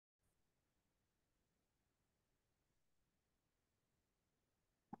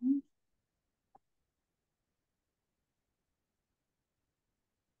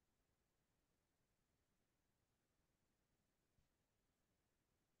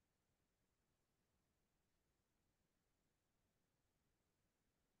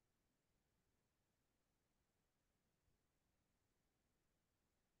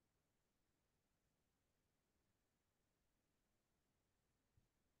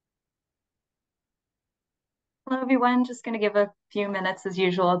Hello, everyone. Just going to give a few minutes as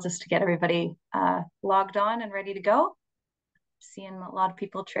usual just to get everybody logged on and ready to go. Seeing a lot of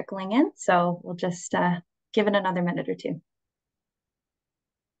people trickling in, so we'll just give it another minute or two.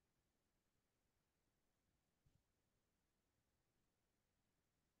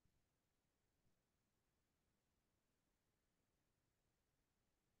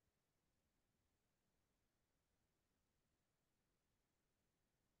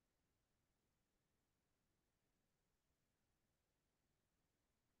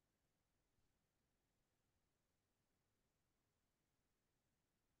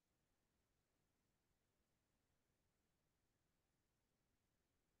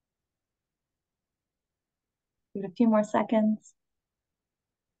 Give it a few more seconds.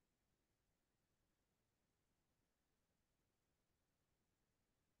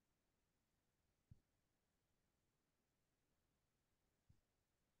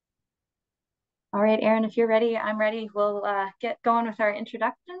 All right, Erin, if you're ready, I'm ready. We'll get going with our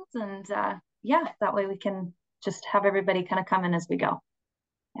introductions, and yeah, that way we can just have everybody kind of come in as we go.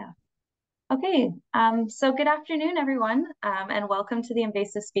 Yeah. Okay, so good afternoon, everyone, and welcome to the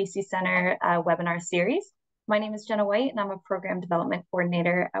Invasive Species Center webinar series. My name is Jenna White, and I'm a Program Development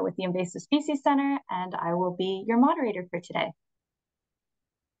Coordinator with the Invasive Species Center, and I will be your moderator for today.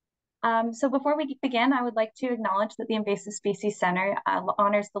 So before we begin, I would like to acknowledge that the Invasive Species Center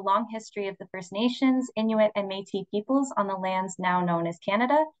honors the long history of the First Nations, Inuit, and Métis peoples on the lands now known as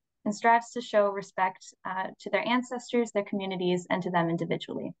Canada, and strives to show respect to their ancestors, their communities, and to them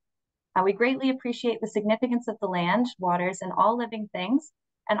individually. We greatly appreciate the significance of the land, waters, and all living things,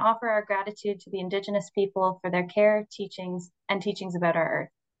 and offer our gratitude to the Indigenous people for their care, teachings about our Earth.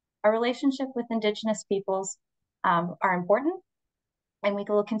 Our relationship with Indigenous peoples are important, and we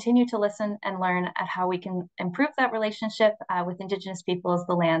will continue to listen and learn at how we can improve that relationship with Indigenous peoples,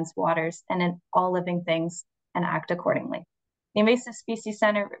 the lands, waters, and in all living things, and act accordingly. The Invasive Species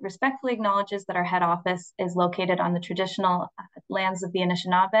Center respectfully acknowledges that our head office is located on the traditional lands of the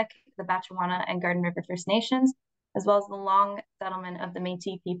Anishinaabe, the Batchewana, and Garden River First Nations, as well as the long settlement of the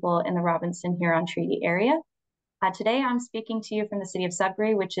Métis people in the Robinson-Huron Treaty area. Today, I'm speaking to you from the city of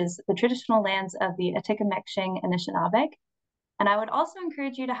Sudbury, which is the traditional lands of the Atikameksheng Anishinaabe. And I would also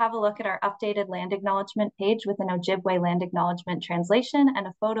encourage you to have a look at our updated land acknowledgement page with an Ojibwe land acknowledgement translation and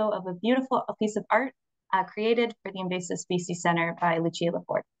a photo of a beautiful piece of art created for the Invasive Species Center by Lucia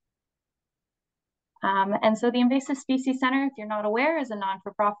Laporte. And so the Invasive Species Center, if you're not aware, is a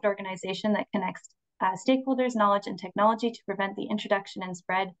non-for-profit organization that connects stakeholders, knowledge, and technology to prevent the introduction and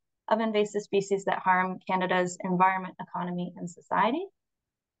spread of invasive species that harm Canada's environment, economy, and society.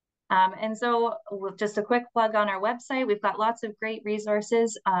 And so just a quick plug on our website, we've got lots of great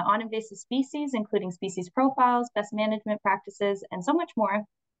resources on invasive species, including species profiles, best management practices, and so much more.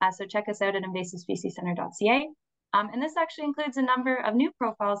 So check us out at invasivespeciescenter.ca. And this actually includes a number of new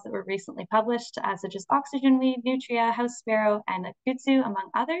profiles that were recently published, such as oxygen weed, nutria, house sparrow, and kudzu, among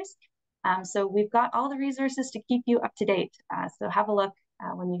others. So we've got all the resources to keep you up to date. So have a look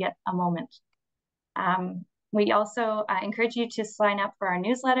when you get a moment. We also encourage you to sign up for our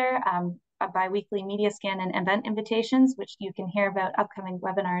newsletter, a bi-weekly media scan and event invitations, which you can hear about upcoming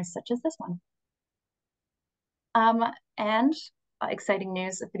webinars such as this one. And exciting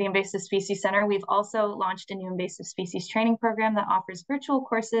news for the Invasive Species Center, we've also launched a new invasive species training program that offers virtual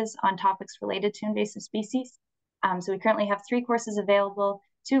courses on topics related to invasive species. So we currently have 3 courses available,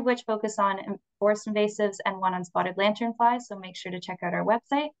 2 of which focus on forest invasives and 1 on spotted lanternflies. So make sure to check out our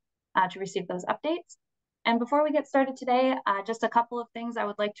website to receive those updates. And before we get started today, just a couple of things I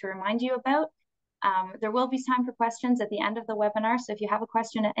would like to remind you about. There will be time for questions at the end of the webinar. So if you have a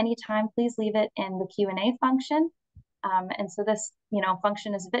question at any time, please leave it in the Q&A function. And so this,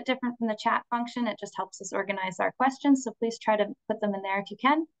 function is a bit different from the chat function. It just helps us organize our questions. So please try to put them in there if you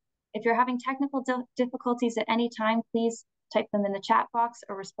can. If you're having technical difficulties at any time, please type them in the chat box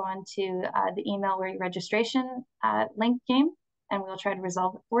or respond to the email where your registration link came, and we'll try to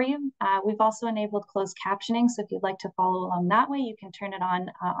resolve it for you. We've also enabled closed captioning, so if you'd like to follow along that way, you can turn it on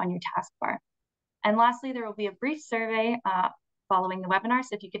your taskbar. And lastly, there will be a brief survey following the webinar,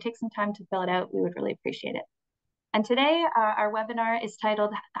 so if you could take some time to fill it out, we would really appreciate it. And today, our webinar is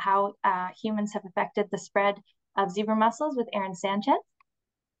titled How Humans Have Affected the Spread of Zebra Mussels with Erin Sanchez.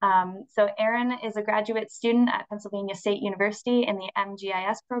 So Erin is a graduate student at Pennsylvania State University in the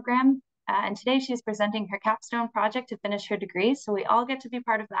MGIS program. And today she's presenting her capstone project to finish her degree. So we all get to be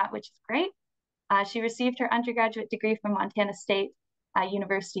part of that, which is great. She received her undergraduate degree from Montana State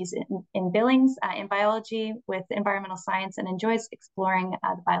University's in Billings in biology with environmental science and enjoys exploring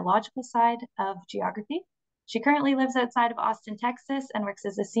the biological side of geography. She currently lives outside of Austin, Texas, and works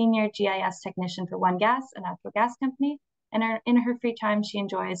as a senior GIS technician for One Gas, a natural gas company. And in her free time, she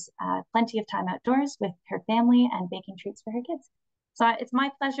enjoys plenty of time outdoors with her family and baking treats for her kids. So it's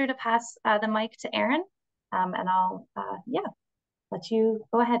my pleasure to pass the mic to Erin, and I'll, let you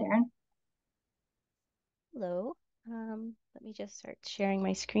go ahead, Erin. Hello. Let me just start sharing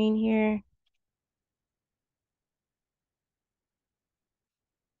my screen here.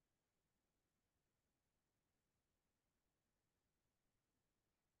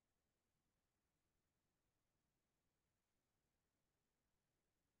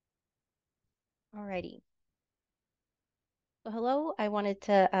 Alrighty. So hello, I wanted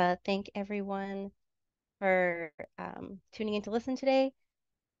to thank everyone for tuning in to listen today.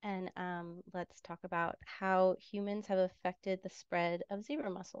 And let's talk about how humans have affected the spread of zebra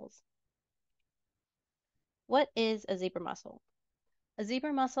mussels. What is a zebra mussel? A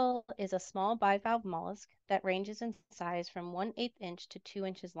zebra mussel is a small bivalve mollusk that ranges in size from 1/8 inch to 2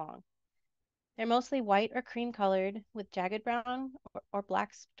 inches long. They're mostly white or cream colored with jagged brown or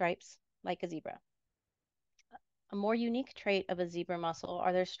black stripes like a zebra. A more unique trait of a zebra mussel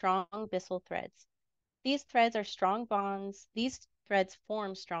are their strong byssal threads. These threads form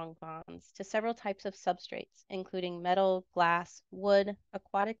strong bonds to several types of substrates, including metal, glass, wood,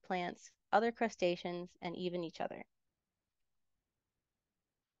 aquatic plants, other crustaceans, and even each other.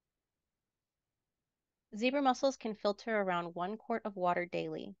 Zebra mussels can filter around 1 quart of water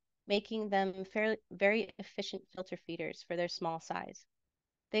daily, making them very efficient filter feeders for their small size.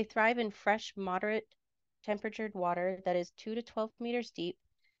 They thrive in fresh, moderate temperatured water that is 2 to 12 meters deep,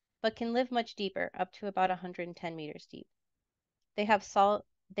 but can live much deeper, up to about 110 meters deep.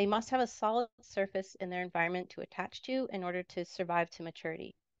 They must have a solid surface in their environment to attach to in order to survive to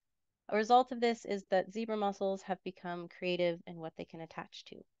maturity. A result of this is that zebra mussels have become creative in what they can attach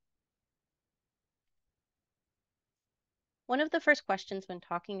to. One of the first questions when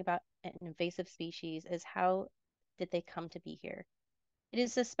talking about an invasive species is how did they come to be here? It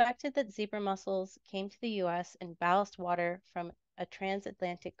is suspected that zebra mussels came to the U.S. in ballast water from a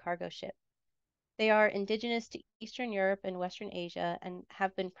transatlantic cargo ship. They are indigenous to Eastern Europe and Western Asia and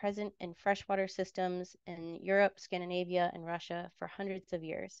have been present in freshwater systems in Europe, Scandinavia, and Russia for hundreds of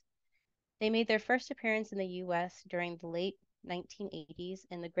years. They made their first appearance in the U.S. during the late 1980s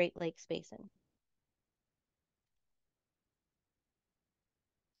in the Great Lakes Basin.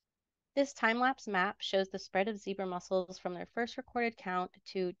 This time-lapse map shows the spread of zebra mussels from their first recorded count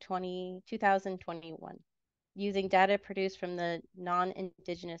to 2021, using data produced from the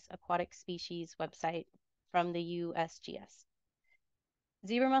Non-Indigenous Aquatic Species website from the USGS.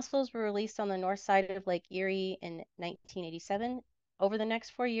 Zebra mussels were released on the north side of Lake Erie in 1987. Over the next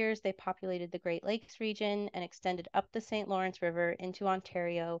 4 years, they populated the Great Lakes region and extended up the St. Lawrence River into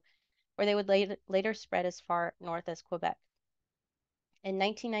Ontario, where they would later spread as far north as Quebec. In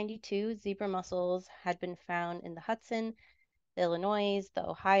 1992, zebra mussels had been found in the Hudson, the Illinois, the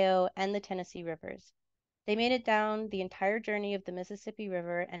Ohio, and the Tennessee rivers. They made it down the entire journey of the Mississippi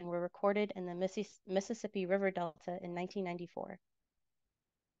River and were recorded in the Mississippi River Delta in 1994.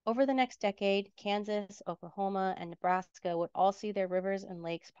 Over the next decade, Kansas, Oklahoma, and Nebraska would all see their rivers and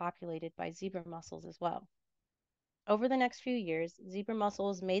lakes populated by zebra mussels as well. Over the next few years, zebra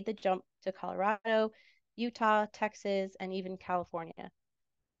mussels made the jump to Colorado, Utah, Texas, and even California.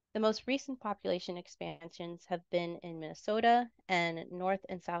 The most recent population expansions have been in Minnesota and North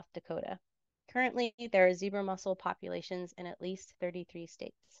and South Dakota. Currently, there are zebra mussel populations in at least 33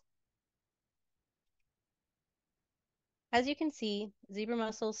 states. As you can see, zebra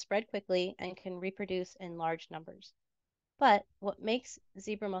mussels spread quickly and can reproduce in large numbers. But what makes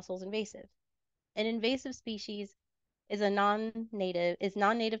zebra mussels invasive? An invasive species is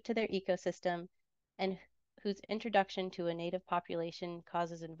non-native to their ecosystem and whose introduction to a native population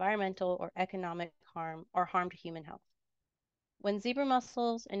causes environmental or economic harm or harm to human health. When zebra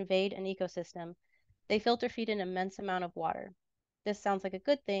mussels invade an ecosystem, they filter feed an immense amount of water. This sounds like a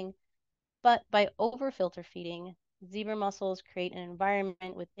good thing, but by over-filter feeding, zebra mussels create an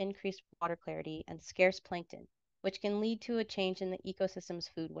environment with increased water clarity and scarce plankton, which can lead to a change in the ecosystem's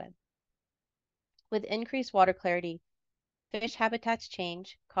food web. With increased water clarity, fish habitats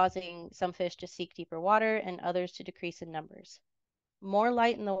change, causing some fish to seek deeper water and others to decrease in numbers. More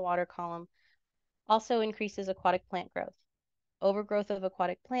light in the water column also increases aquatic plant growth. Overgrowth of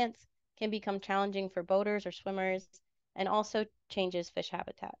aquatic plants can become challenging for boaters or swimmers and also changes fish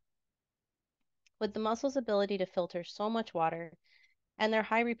habitat. With the mussels' ability to filter so much water and their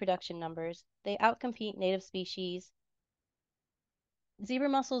high reproduction numbers, they outcompete native species. Zebra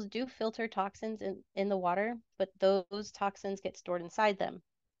mussels do filter toxins in the water, but those toxins get stored inside them.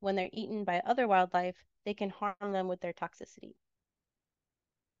 When they're eaten by other wildlife, they can harm them with their toxicity.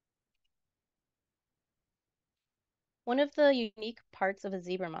 One of the unique parts of a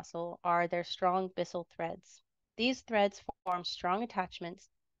zebra mussel are their strong byssal threads. These threads form strong attachments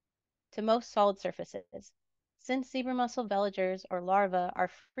to most solid surfaces. Since zebra mussel veligers or larvae are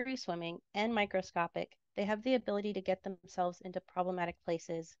free swimming and microscopic, they have the ability to get themselves into problematic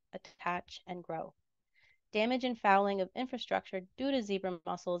places, attach, and grow. Damage and fouling of infrastructure due to zebra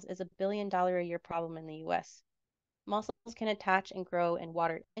mussels is $1 billion a year problem in the US. Mussels can attach and grow in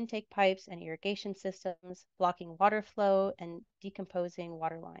water intake pipes and irrigation systems, blocking water flow and decomposing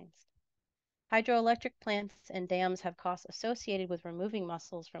water lines. Hydroelectric plants and dams have costs associated with removing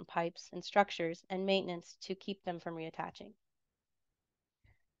mussels from pipes and structures and maintenance to keep them from reattaching.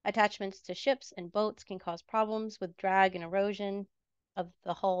 Attachments to ships and boats can cause problems with drag and erosion of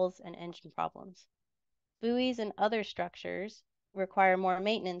the hulls and engine problems. Buoys and other structures require more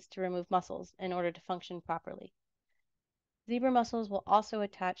maintenance to remove mussels in order to function properly. Zebra mussels will also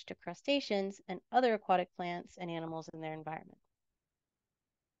attach to crustaceans and other aquatic plants and animals in their environment.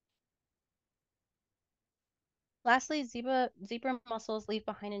 Lastly, zebra mussels leave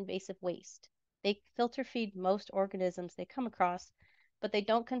behind invasive waste. They filter feed most organisms they come across, but they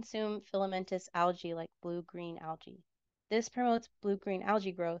don't consume filamentous algae like blue-green algae. This promotes blue-green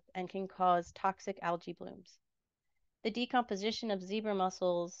algae growth and can cause toxic algae blooms. The decomposition of zebra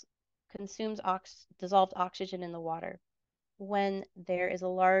mussels consumes dissolved oxygen in the water. When there is a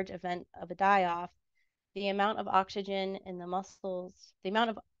large event of a die-off, the amount of oxygen the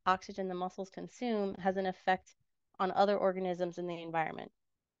mussels consume has an effect on other organisms in the environment.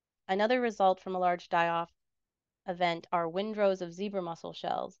 Another result from a large die-off event are windrows of zebra mussel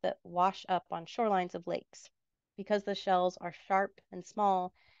shells that wash up on shorelines of lakes. Because the shells are sharp and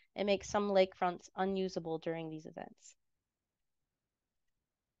small, it makes some lakefronts unusable during these events.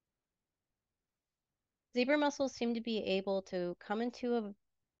 Zebra mussels seem to be able to come into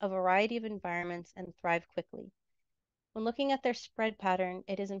a variety of environments and thrive quickly. When looking at their spread pattern,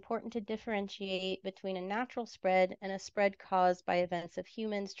 it is important to differentiate between a natural spread and a spread caused by events of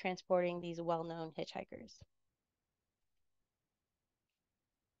humans transporting these well-known hitchhikers.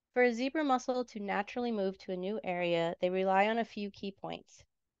 For a zebra mussel to naturally move to a new area, they rely on a few key points.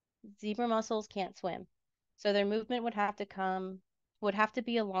 Zebra mussels can't swim, so their movement would have to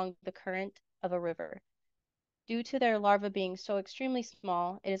be along the current of a river. Due to their larvae being so extremely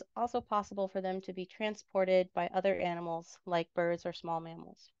small, it is also possible for them to be transported by other animals like birds or small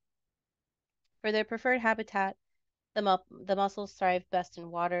mammals. For their preferred habitat, the mussels thrive best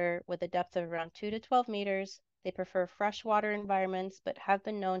in water with a depth of around 2 to 12 meters. They prefer freshwater environments, but have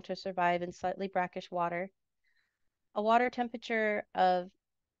been known to survive in slightly brackish water. A water temperature of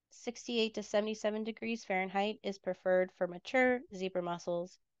 68 to 77 degrees Fahrenheit is preferred for mature zebra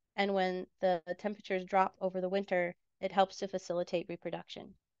mussels, and when the temperatures drop over the winter, it helps to facilitate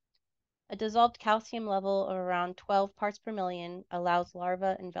reproduction. A dissolved calcium level of around 12 parts per million allows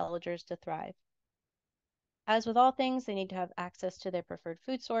larvae and veligers to thrive. As with all things, they need to have access to their preferred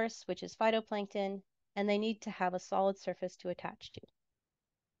food source, which is phytoplankton, and they need to have a solid surface to attach to.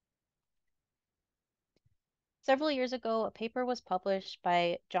 Several years ago, a paper was published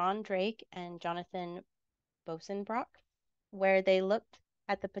by John Drake and Jonathan Bosenbrock, where they looked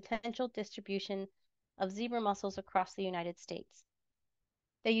at the potential distribution of zebra mussels across the United States.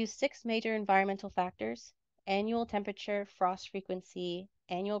 They used 6 major environmental factors: annual temperature, frost frequency,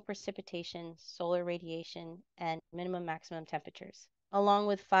 annual precipitation, solar radiation, and minimum maximum temperatures, along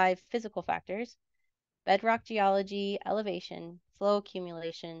with 5 physical factors: bedrock geology, elevation, flow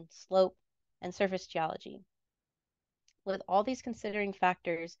accumulation, slope, and surface geology. With all these considering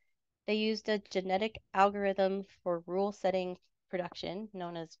factors, they used a genetic algorithm for rule setting production,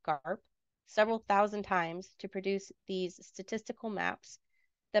 known as GARP, several thousand times to produce these statistical maps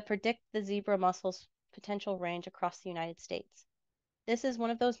that predict the zebra mussel's potential range across the United States. This is one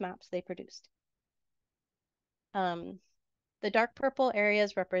of those maps they produced. The dark purple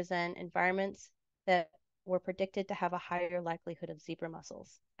areas represent environments that were predicted to have a higher likelihood of zebra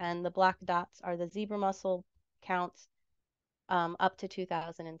mussels, and the black dots are the zebra mussel counts up to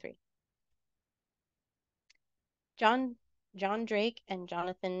 2003. John Drake and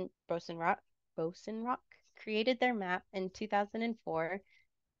Jonathan Bosenrock created their map in 2004,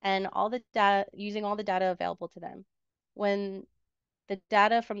 and using all the data available to them. When the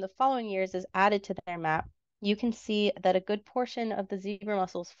data from the following years is added to their map, you can see that a good portion of the zebra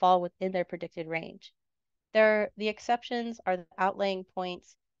mussels fall within their predicted range. The exceptions are the outlying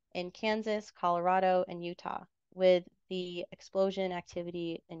points in Kansas, Colorado, and Utah, with the explosion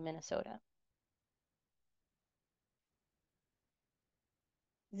activity in Minnesota.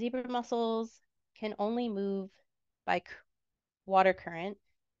 Zebra mussels can only move by water current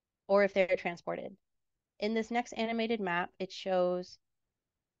or if they're transported. In this next animated map, it shows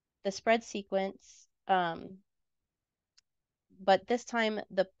the spread sequence, but this time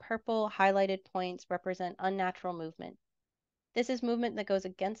the purple highlighted points represent unnatural movement. This is movement that goes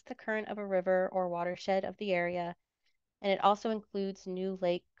against the current of a river or watershed of the area, and it also includes new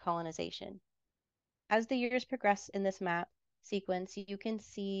lake colonization. As the years progress in this map sequence, you can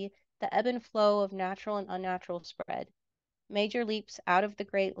see the ebb and flow of natural and unnatural spread. Major leaps out of the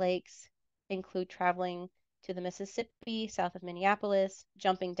Great Lakes include traveling to the Mississippi south of Minneapolis,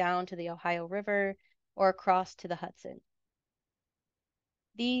 jumping down to the Ohio River, or across to the Hudson.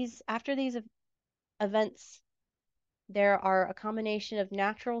 After these events, there are a combination of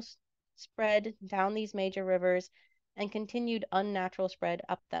natural spread down these major rivers and continued unnatural spread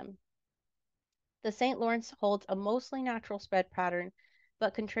up them. The St. Lawrence holds a mostly natural spread pattern,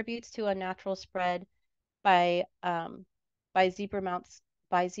 but contributes to unnatural spread by by zebra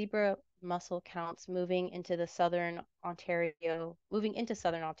mussel counts moving into southern Ontario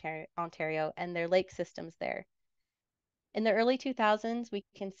and their lake systems there. In the early 2000s, we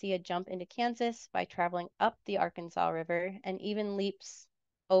can see a jump into Kansas by traveling up the Arkansas River and even leaps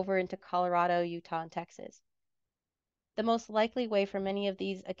over into Colorado, Utah, and Texas. The most likely way for many of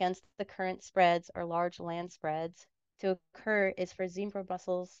these against the current spreads or large land spreads to occur is for zebra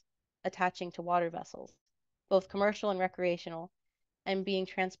mussels attaching to water vessels, both commercial and recreational, and being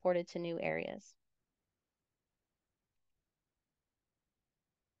transported to new areas.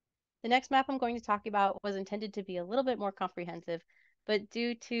 The next map I'm going to talk about was intended to be a little bit more comprehensive, but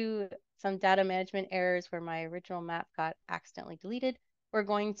due to some data management errors where my original map got accidentally deleted, we're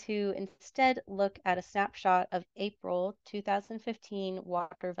going to instead look at a snapshot of April 2015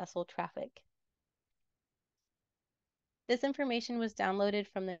 water vessel traffic. This information was downloaded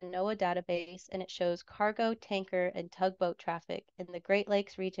from the NOAA database, and it shows cargo, tanker, and tugboat traffic in the Great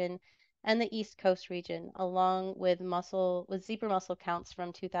Lakes region and the East Coast region, along with zebra mussel counts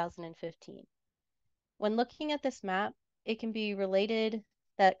from 2015. When looking at this map, it can be related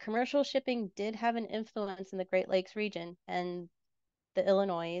that commercial shipping did have an influence in the Great Lakes region and the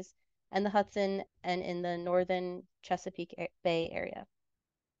Illinois and the Hudson and in the northern Chesapeake Bay area,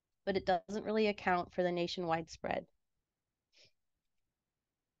 but it doesn't really account for the nationwide spread.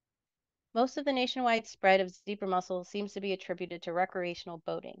 Most of the nationwide spread of zebra mussels seems to be attributed to recreational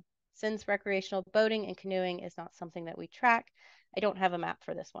boating. Since recreational boating and canoeing is not something that we track, I don't have a map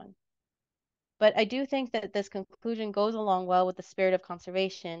for this one. But I do think that this conclusion goes along well with the spirit of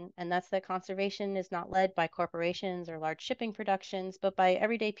conservation, and that's that conservation is not led by corporations or large shipping productions, but by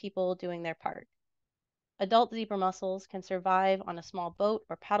everyday people doing their part. Adult zebra mussels can survive on a small boat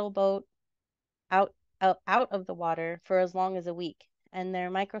or paddle boat out of the water for as long as a week, and their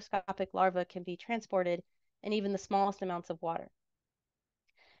microscopic larvae can be transported in even the smallest amounts of water.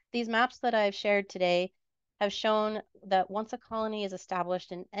 These maps that I've shared today have shown that once a colony is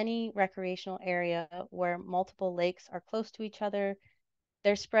established in any recreational area where multiple lakes are close to each other,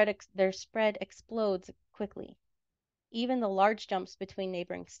 their spread explodes quickly. Even the large jumps between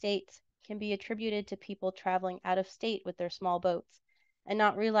neighboring states can be attributed to people traveling out of state with their small boats and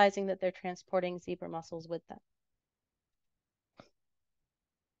not realizing that they're transporting zebra mussels with them.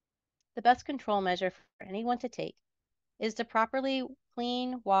 The best control measure for anyone to take is to properly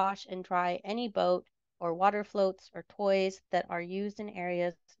clean, wash, and dry any boat or water floats or toys that are used in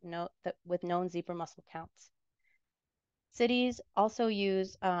areas with known zebra mussel counts. Cities also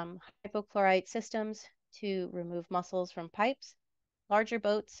use hypochlorite systems to remove mussels from pipes. Larger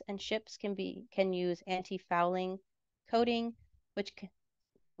boats and ships can use anti-fouling coating,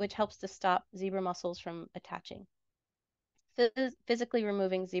 which helps to stop zebra mussels from attaching. Physically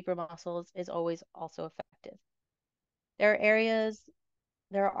removing zebra mussels is always also effective.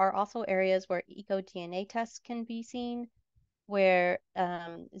 There are also areas where eco-DNA tests can be seen, where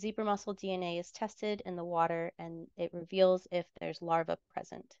zebra mussel DNA is tested in the water and it reveals if there's larvae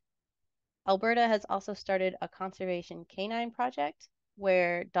present. Alberta has also started a conservation canine project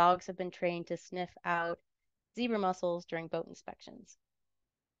where dogs have been trained to sniff out zebra mussels during boat inspections.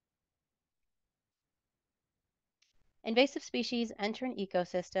 Invasive species enter an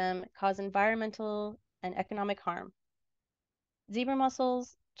ecosystem, cause environmental and economic harm. Zebra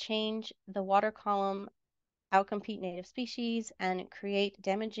mussels change the water column, outcompete native species, and create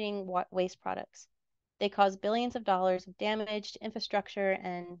damaging waste products. They cause billions of dollars of damage to infrastructure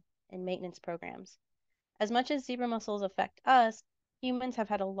and maintenance programs. As much as zebra mussels affect us, humans have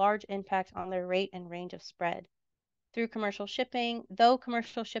had a large impact on their rate and range of spread. through commercial shipping. Though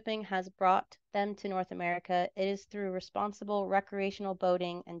commercial shipping has brought them to North America, it is through responsible recreational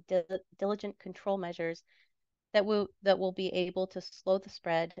boating and diligent control measures that will be able to slow the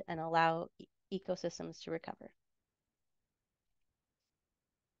spread and allow ecosystems to recover.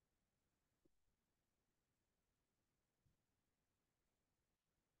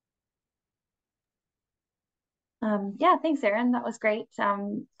 Yeah, thanks, Erin. That was great.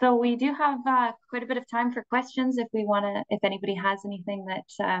 So we do have quite a bit of time for questions if we want to, if anybody has anything that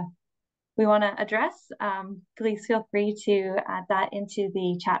we want to address, please feel free to add that into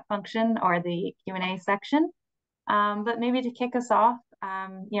the chat function or the Q&A section. But maybe to kick us off,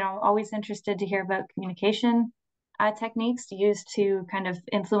 always interested to hear about communication techniques used to kind of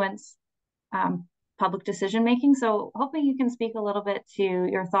influence public decision making. So hoping you can speak a little bit to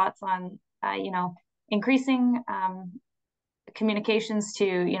your thoughts on, increasing communications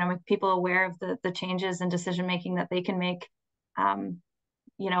to, make people aware of the changes in decision making that they can make.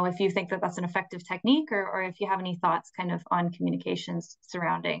 If you think that that's an effective technique, or if you have any thoughts kind of on communications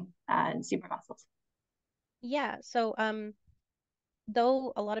surrounding zebra mussels. Yeah, so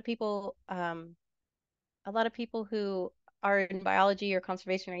though a lot of people who are in biology or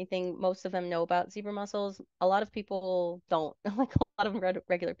conservation or anything, most of them know about zebra mussels. A lot of people don't, like a lot of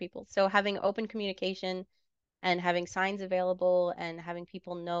regular people. So having open communication and having signs available and having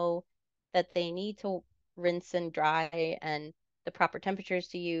people know that they need to rinse and dry and the proper temperatures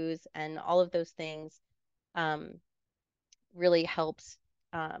to use and all of those things um, really helps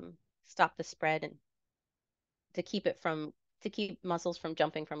stop the spread and to keep mussels from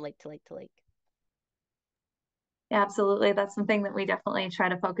jumping from lake to lake to lake. Yeah, absolutely. That's something that we definitely try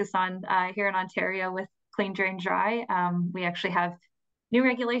to focus on here in Ontario with clean, drain, dry. We actually have new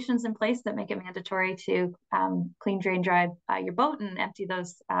regulations in place that make it mandatory to clean, drain, dry your boat and empty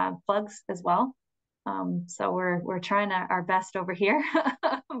those plugs as well. So we're trying our best over here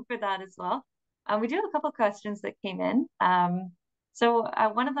for that as well. We do have a couple of questions that came in. So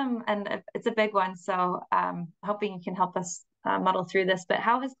one of them, and it's a big one, so hoping you can help us muddle through this, but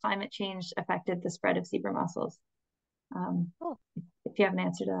how has climate change affected the spread of zebra mussels? Oh, If you have an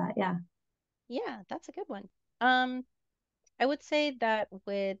answer to that, yeah. yeah, that's a good one. Um, I would say that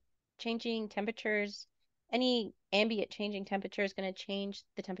with changing temperatures, any ambient changing temperature is going to change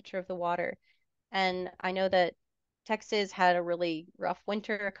the temperature of the water. And I know that Texas had a really rough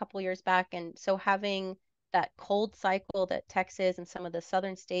winter a couple years back, and so having that cold cycle that Texas and some of the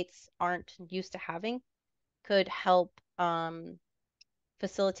southern states aren't used to having could help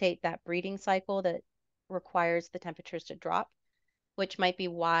facilitate that breeding cycle that requires the temperatures to drop, which might be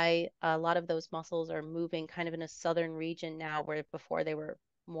why a lot of those mussels are moving kind of in a southern region now, where before they were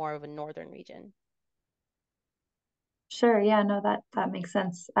more of a northern region. Sure, yeah, no, that makes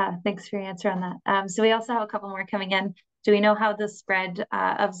sense. Thanks for your answer on that. So we also have a couple more coming in. Do we know how the spread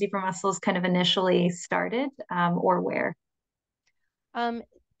of zebra mussels kind of initially started, or where? Um,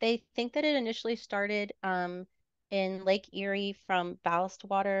 they think that it initially started in Lake Erie from ballast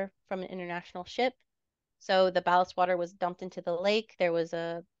water from an international ship. So the ballast water was dumped into the lake. There was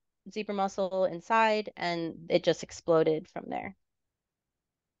a zebra mussel inside, and it just exploded from there.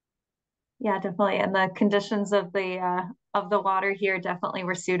 Yeah, definitely. And the conditions of the water here definitely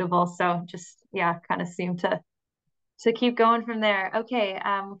were suitable. So just yeah, kind of seemed to keep going from there. Okay,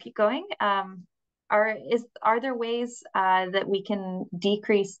 we'll keep going. Are there ways that we can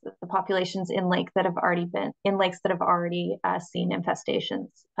decrease the populations in lakes that have already seen infestations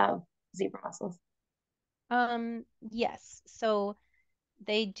of zebra mussels? Yes. So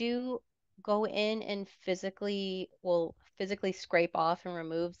they do go in and physically scrape off and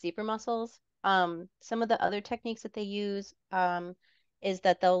remove zebra mussels. Some of the other techniques that they use is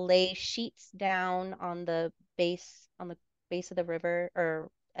that they'll lay sheets down on the base of the river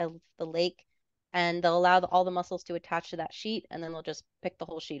or of the lake, and they'll allow all the mussels to attach to that sheet, and then they'll just pick the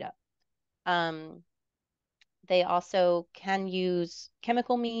whole sheet up. Um, they also can use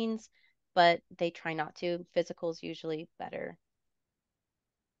chemical means, but they try not to. Physical is usually better.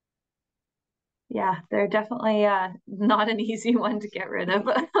 Yeah, they're definitely not an easy one to get rid of,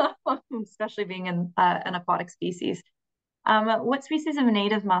 especially being an aquatic species. What species of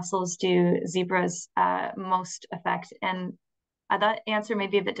native mussels do zebras most affect? And that answer may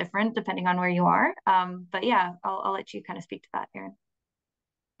be a bit different depending on where you are. But yeah, I'll let you kind of speak to that, Erin.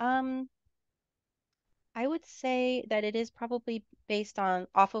 Um, I would say that it is probably based on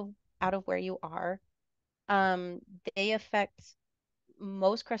off of out of where you are. Um, they affect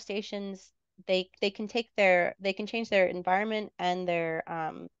most crustaceans. They can change their environment and their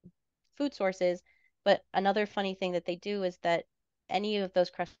food sources. But another funny thing that they do is that any of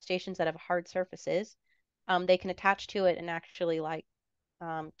those crustaceans that have hard surfaces, they can attach to it and actually like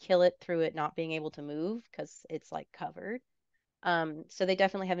kill it through it not being able to move because it's like covered. So they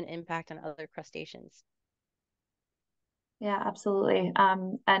definitely have an impact on other crustaceans. Yeah, absolutely.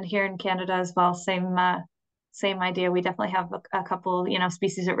 And here in Canada as well, same idea. We definitely have a couple,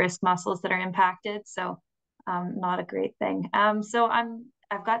 species at risk mussels that are impacted. So, not a great thing. So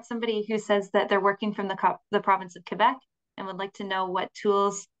I've got somebody who says that they're working from the province of Quebec and would like to know what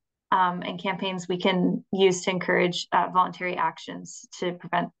tools and campaigns we can use to encourage voluntary actions to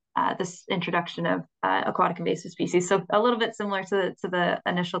prevent this introduction of aquatic invasive species. So a little bit similar to the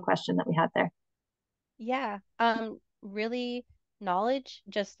initial question that we had there. Yeah. Really knowledge,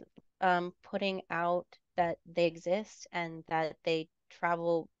 just putting out that they exist and that they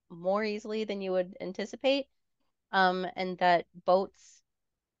travel more easily than you would anticipate. And that boats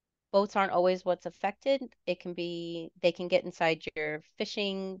aren't always what's affected. They can get inside your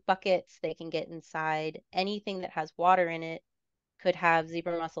fishing buckets, they can get inside anything that has water in it, could have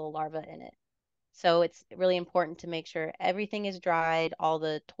zebra mussel larvae in it. So it's really important to make sure everything is dried, all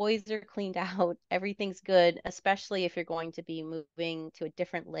the toys are cleaned out, everything's good, especially if you're going to be moving to a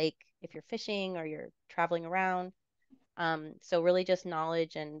different lake, if you're fishing or you're traveling around. So really just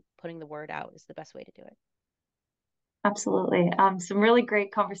knowledge and putting the word out is the best way to do it. Absolutely. Some really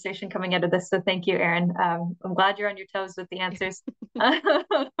great conversation coming out of this. So thank you, Erin. I'm glad you're on your toes with the answers.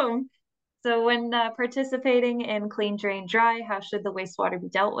 Um, so when participating in clean, drain, dry, how should the wastewater be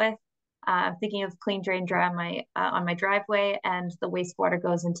dealt with? I'm thinking of clean, drain, dry on my driveway, and the wastewater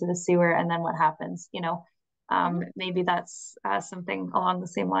goes into the sewer, and then what happens? Mhm. Maybe that's something along the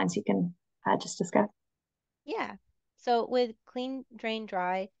same lines you can just discuss. Yeah. So with clean, drain,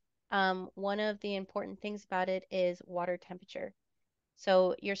 dry, one of the important things about it is water temperature.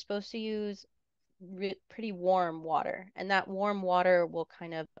 So you're supposed to use pretty warm water, and that warm water will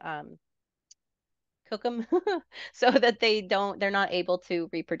kind of cook them so that they're not able to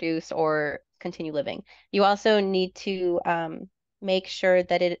reproduce or continue living. You also need to make sure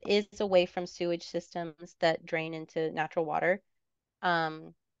that it is away from sewage systems that drain into natural water.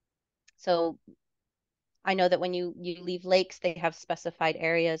 Um, so I know that when you leave lakes, they have specified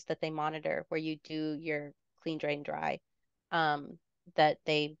areas that they monitor where you do your clean, drain, dry, that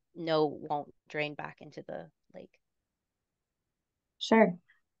they know won't drain back into the lake. Sure.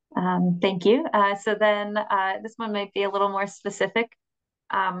 Thank you. So then this one might be a little more specific.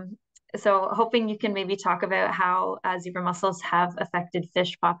 Um, so hoping you can maybe talk about how zebra mussels have affected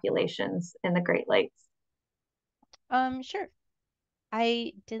fish populations in the Great Lakes. Sure.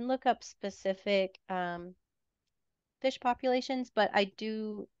 I didn't look up specific fish populations, but I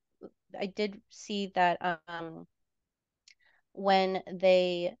did see that when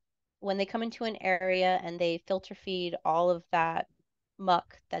they when they come into an area and they filter feed all of that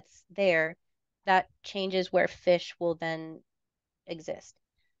muck that's there, that changes where fish will then exist.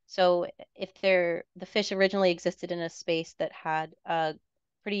 So if the fish originally existed in a space that had a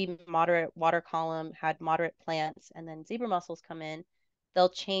pretty moderate water column, had moderate plants, and then zebra mussels come in, they'll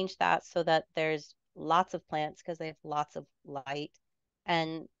change that so that there's lots of plants because they have lots of light,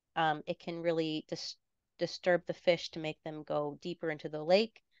 and it can really disturb the fish to make them go deeper into the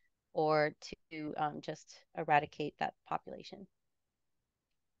lake or to just eradicate that population.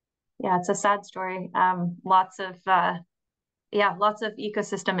 Yeah, it's a sad story. Lots of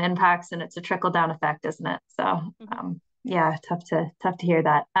ecosystem impacts, and it's a trickle down effect, isn't it? So Mhm. yeah, tough to hear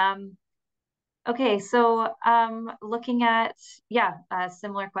that. Okay, so looking at a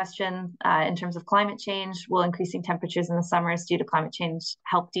similar question in terms of climate change, will increasing temperatures in the summers due to climate change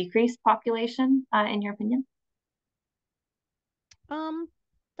help decrease population, in your opinion? Um,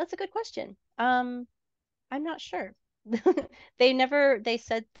 that's a good question. I'm not sure. They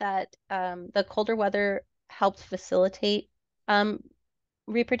said that the colder weather helped facilitate um,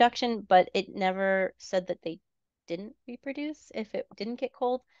 reproduction, but it never said that they didn't reproduce if it didn't get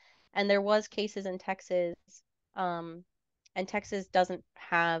cold. And there was cases in Texas, um, and Texas doesn't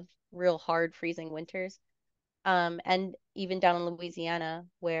have real hard freezing winters. And even down in Louisiana,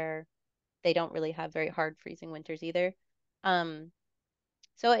 where they don't really have very hard freezing winters either. Um,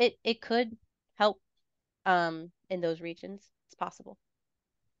 so it could help in those regions. It's possible.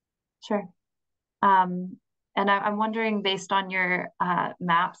 Sure. Um, and I'm wondering, based on your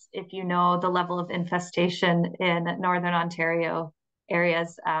maps, if you know the level of infestation in Northern Ontario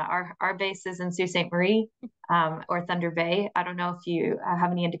areas. Our base is in Sault Ste. Marie or Thunder Bay. I don't know if you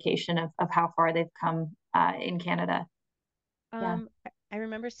have any indication of how far they've come in Canada. Yeah, I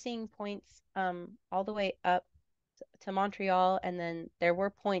remember seeing points all the way up to Montreal, and then there were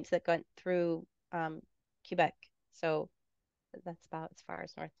points that went through Quebec. So that's about as far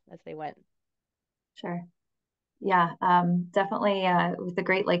as north as they went. sure. Yeah, definitely with the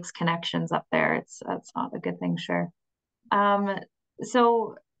Great Lakes connections up there, it's not a good thing, sure. Um,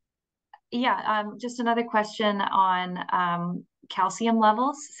 so yeah, just another question on calcium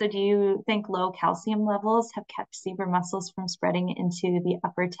levels. So do you think low calcium levels have kept zebra mussels from spreading into the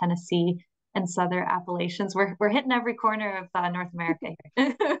upper Tennessee and southern Appalachians? We're hitting every corner of North America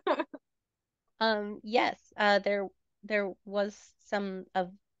here. Yes, there was some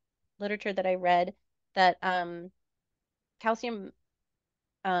of literature that I read that calcium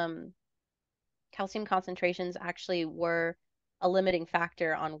um, calcium concentrations actually were a limiting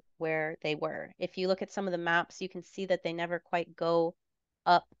factor on where they were. If you look at some of the maps, you can see that they never quite go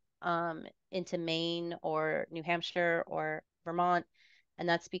up into Maine or New Hampshire or Vermont, and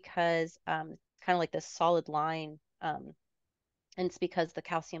that's because it's kind of like this solid line, and it's because the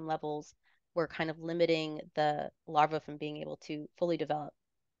calcium levels were kind of limiting the larva from being able to fully develop.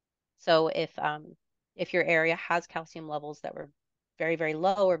 So if your area has calcium levels that were very, very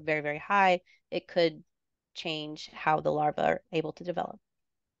low or very, very high, it could change how the larvae are able to develop.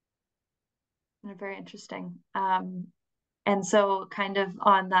 Very interesting. And so, kind of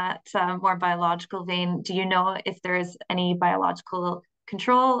on that more biological vein, do you know if there is any biological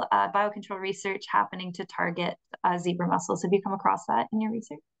control, biocontrol research happening to target zebra mussels? Have you come across that in your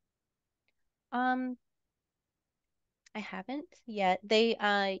research? Um, I haven't yet.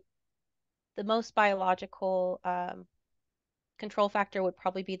 The most biological control factor would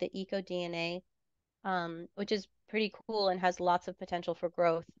probably be the eco-DNA, which is pretty cool and has lots of potential for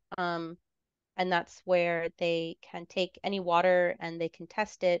growth. And that's where they can take any water and they can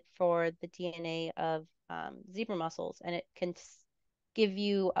test it for the DNA of zebra mussels, and it can give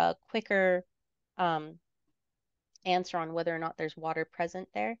you a quicker um, answer on whether or not there's water present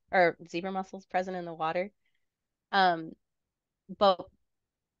there or zebra mussels present in the water. Um, but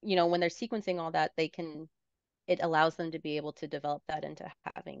when they're sequencing all that, it allows them to be able to develop that into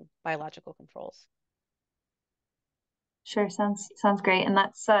having biological controls. Sure, sounds great. And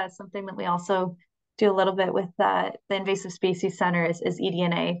that's something that we also do a little bit with the Invasive Species Center is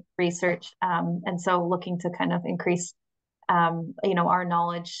eDNA research. And so looking to kind of increase our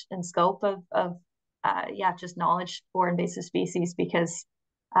knowledge and scope of yeah, just knowledge for invasive species because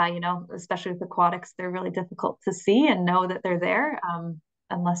especially with aquatics, they're really difficult to see and know that they're there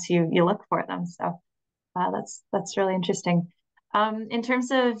unless you look for them. So that's really interesting. In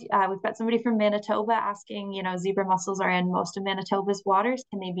terms of, we've got somebody from Manitoba asking, zebra mussels are in most of Manitoba's waters.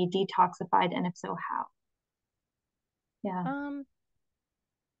 Can they be detoxified, and if so, how? Yeah, Um,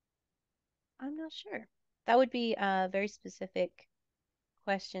 I'm not sure. That would be a very specific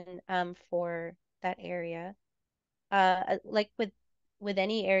question for that area. Like with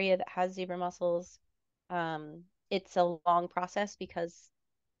any area that has zebra mussels, it's a long process because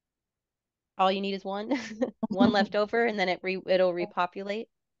all you need is one, one left over, and then it'll repopulate.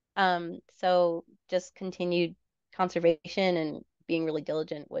 So just continued conservation and being really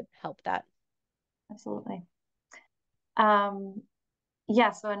diligent would help that. absolutely. Um,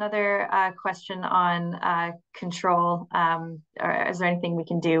 yeah, so another question on control. Or is there anything we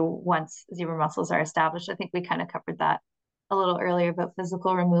can do once zebra mussels are established? I think we kind of covered that a little earlier about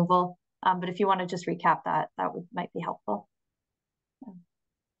physical removal. But if you want to just recap that, might be helpful.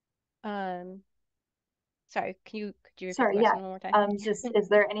 Um, Sorry, could you repeat the Sorry, yeah. question one more time? Just is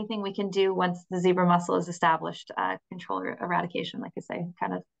there anything we can do once the zebra mussel is established? Control or eradication, like I say,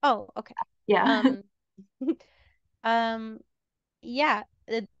 kind of. Oh, okay. Yeah, Um, um, yeah.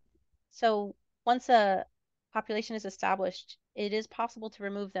 So once a population is established, it is possible to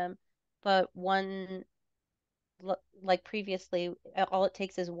remove them, but like previously, all it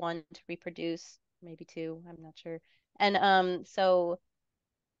takes is one to reproduce, maybe two, I'm not sure. And so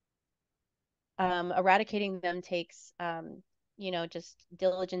eradicating them takes just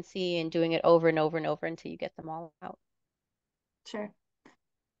diligency and doing it over and over and over until you get them all out. sure.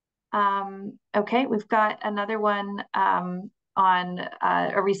 Okay, we've got another one on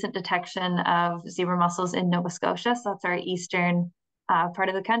a recent detection of zebra mussels in Nova Scotia. So that's our eastern part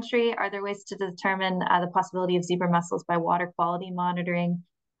of the country. Are there ways to determine the possibility of zebra mussels by water quality monitoring?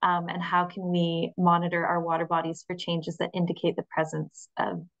 And how can we monitor our water bodies for changes that indicate the presence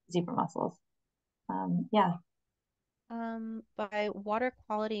of zebra mussels? Yeah, By water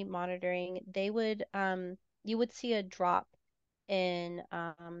quality monitoring, you would see a drop in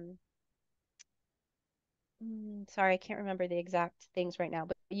sorry, I can't remember the exact things right now,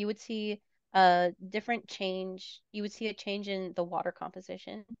 but you would see a different change. You would see a change in the water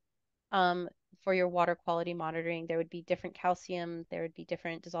composition. Um, for your water quality monitoring, there would be different calcium, there would be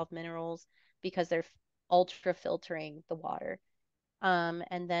different dissolved minerals because they're ultra filtering the water.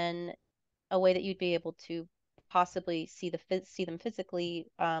 And then a way that you'd be able to possibly see them physically,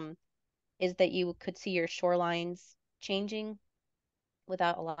 is that you could see your shorelines changing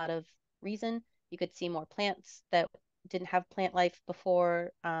without a lot of reason. You could see more plants that didn't have plant life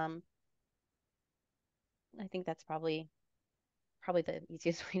before. I think that's probably the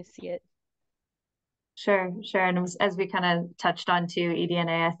easiest way to see it. Sure, sure. And as we kind of touched on too,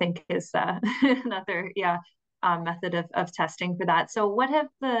 eDNA, I think is another, yeah, method of testing for that. So what have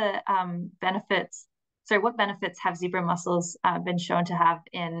the benefits, sorry, what benefits have zebra mussels been shown to have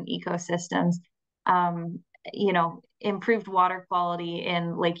in ecosystems? Um, improved water quality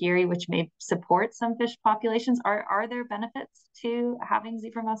in Lake Erie, which may support some fish populations. Are there benefits to having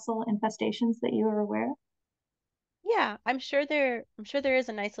zebra mussel infestations that you are aware of? Yeah, I'm sure there is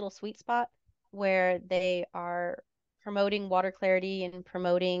a nice little sweet spot where they are promoting water clarity and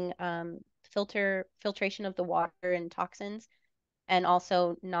promoting filtration of the water and toxins, and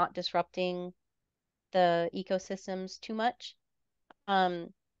also not disrupting the ecosystems too much.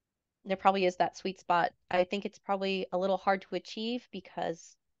 Um, there probably is that sweet spot. I think it's probably a little hard to achieve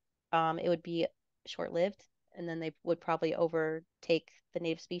because it would be short-lived, and then they would probably overtake the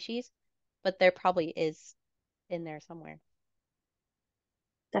native species. But there probably is in there somewhere.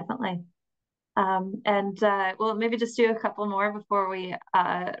 Definitely. And Well, maybe just do a couple more before we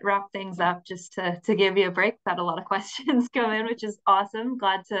wrap things up, just to give you a break. Had a lot of questions come in, which is awesome.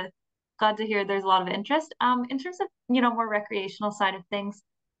 Glad to hear there's a lot of interest. In terms of more recreational side of things,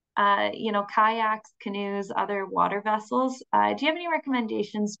 kayaks, canoes, other water vessels. Do you have any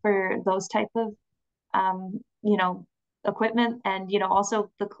recommendations for those type of equipment, and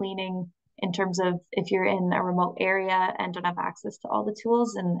also the cleaning in terms of if you're in a remote area and don't have access to all the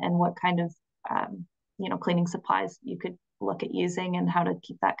tools, and what kind of cleaning supplies you could look at using, and how to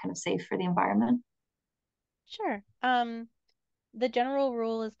keep that kind of safe for the environment? Sure. The general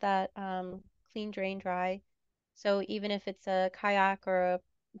rule is that clean, drain, dry. So even if it's a kayak or a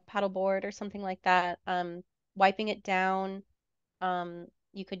paddleboard or something like that, wiping it down,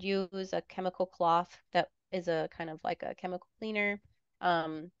 you could use a chemical cloth that is a kind of like a chemical cleaner,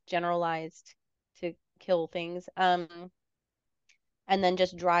 generalized to kill things. And then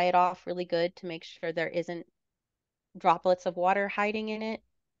just dry it off really good to make sure there isn't droplets of water hiding in it.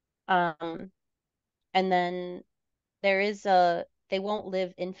 Um, and then they won't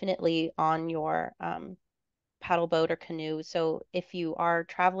live infinitely on your paddle boat or canoe. So if you are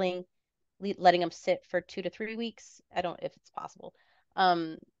traveling, letting them sit for 2 to 3 weeks, I don't, if it's possible,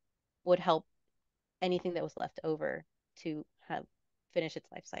 um, would help anything that was left over to have finish its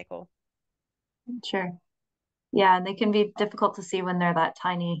life cycle. Sure. Yeah, and they can be difficult to see when they're that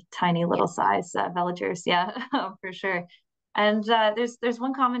tiny, tiny little Yes. size, villagers. Yeah, for sure. And there's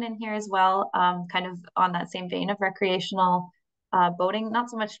one comment in here as well, kind of on that same vein of recreational boating. Not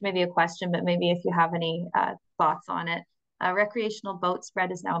so much maybe a question, but maybe if you have any thoughts on it. Recreational boat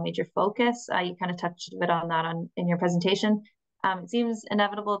spread is now a major focus. You kind of touched a bit on that in your presentation. It seems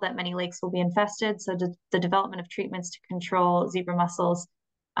inevitable that many lakes will be infested, so the development of treatments to control zebra mussels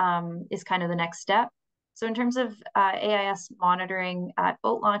is kind of the next step. So in terms of AIS monitoring at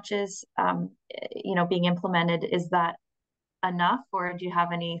boat launches, being implemented, is that enough, or do you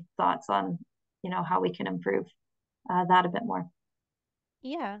have any thoughts on, how we can improve that a bit more?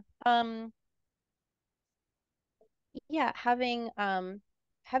 Yeah. Yeah, having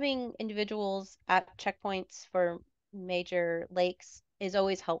individuals at checkpoints for major lakes is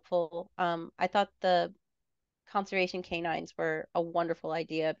always helpful. I thought the conservation canines were a wonderful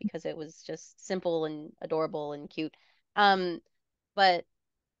idea because it was just simple and adorable and cute. Um, but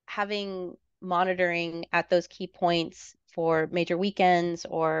having monitoring at those key points for major weekends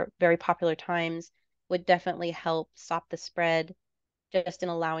or very popular times would definitely help stop the spread, just in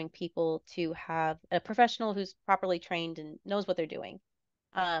allowing people to have a professional who's properly trained and knows what they're doing.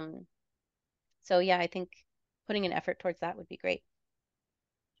 Um, so yeah, I think putting an effort towards that would be great.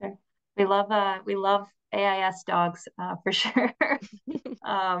 Sure. We love AIS dogs for sure.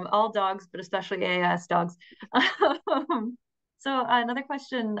 All dogs, but especially AIS dogs. So another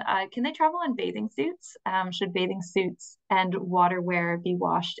question, can they travel in bathing suits? Should bathing suits and water wear be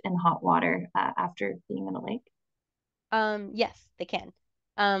washed in hot water after being in a lake? Yes, they can.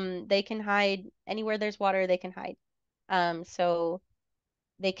 They can hide anywhere there's water, they can hide. So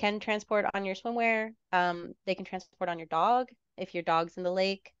they can transport on your swimwear. They can transport on your dog if your dog's in the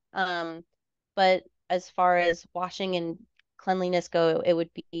lake. But as far as washing and cleanliness go, it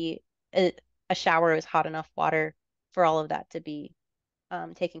would be a shower is hot enough water for all of that to be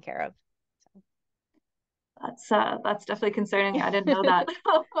taken care of. That's definitely concerning. I didn't know that.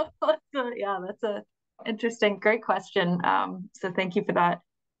 Yeah, that's a interesting, great question. So thank you for that.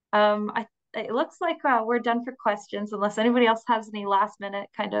 I it looks like we're done for questions, unless anybody else has any last minute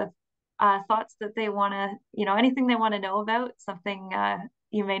kind of thoughts that they want to, anything they want to know about, something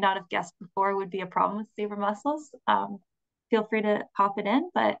you may not have guessed before would be a problem with zebra mussels. Feel free to pop it in.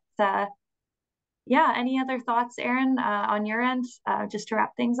 But yeah, any other thoughts, Erin, on your end, just to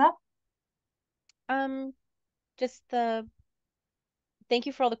wrap things up? Just thank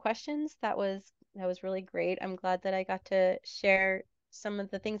you for all the questions. That was really great. I'm glad that I got to share some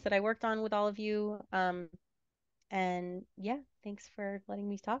of the things that I worked on with all of you. And yeah, thanks for letting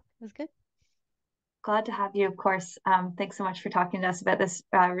me talk. It was good. Glad to have you, of course. Thanks so much for talking to us about this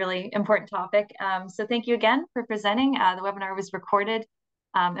really important topic. So thank you again for presenting. The webinar was recorded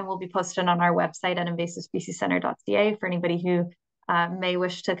and will be posted on our website at invasivespeciescenter.ca for anybody who may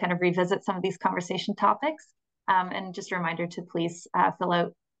wish to kind of revisit some of these conversation topics. And just a reminder to please fill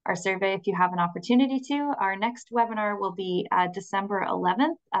out our survey if you have an opportunity to. Our next webinar will be December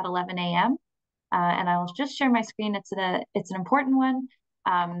 11th at 11 a.m. And I'll just share my screen. It's an important one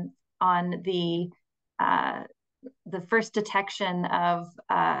on the first detection of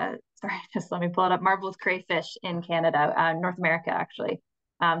sorry, just let me pull it up, marbled crayfish in Canada, North America actually.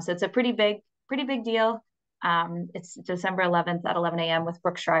 So it's a pretty big deal. It's December 11th at 11 a.m. with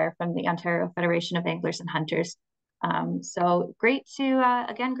Brooke Schreier from the Ontario Federation of Anglers and Hunters. So great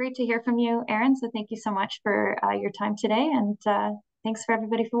to hear from you, Erin. So thank you so much for your time today, and thanks for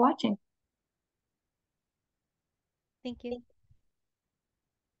everybody for watching. Thank you.